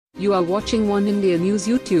You are watching Oneindia News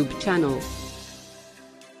YouTube channel.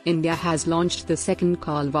 India has launched the second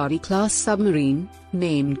Kalvari-class submarine,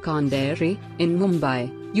 named Khanderi, in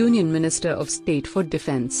Mumbai. Union Minister of State for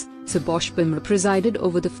Defence, Scorpene presided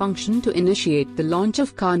over the function to initiate the launch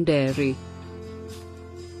of Khanderi.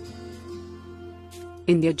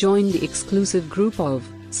 India joined the exclusive group of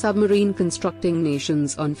submarine constructing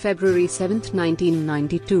nations on February 7,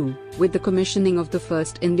 1992, with the commissioning of the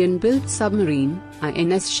first Indian-built submarine,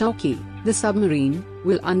 INS Shauki. The submarine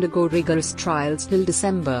will undergo rigorous trials till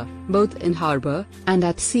December, both in harbour and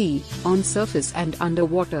at sea, on surface and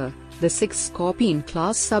underwater. The 6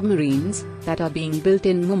 Scorpene-Class submarines that are being built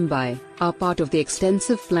in Mumbai are part of the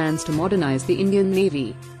extensive plans to modernize the Indian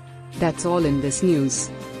Navy. That's all in this news.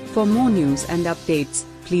 For more news and updates,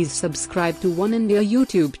 please subscribe to Oneindia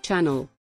YouTube channel.